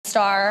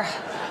star.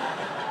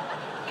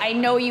 I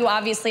know you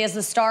obviously as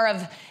the star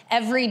of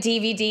every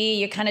DVD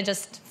you kind of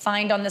just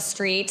find on the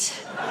street.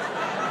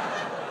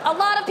 A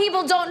lot of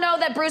people don't know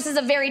that Bruce is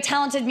a very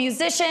talented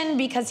musician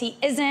because he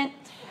isn't.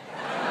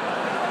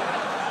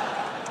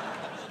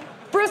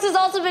 Bruce has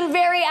also been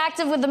very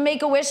active with the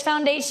Make-A-Wish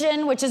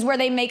Foundation, which is where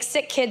they make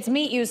sick kids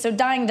meet you, so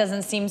dying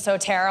doesn't seem so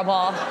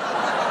terrible.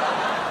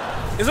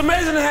 It's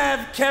amazing to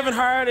have Kevin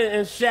Hart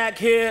and Shaq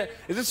here.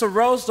 Is this a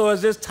roast or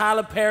is this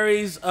Tyler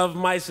Perry's Of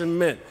Mice and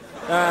Men?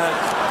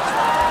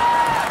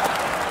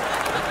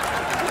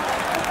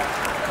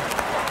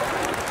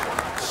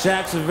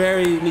 Shaq's a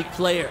very unique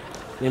player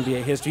in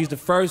NBA history. He's the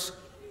first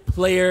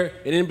player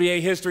in NBA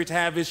history to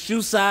have his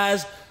shoe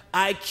size,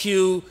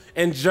 IQ,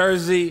 and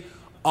jersey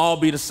all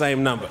be the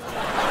same number.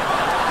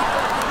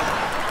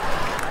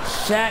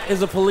 Shaq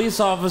is a police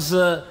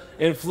officer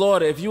in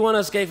Florida. If you want to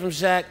escape from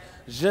Shaq,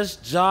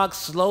 just jog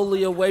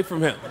slowly away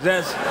from him.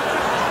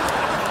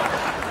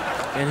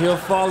 And he'll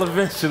fall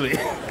eventually.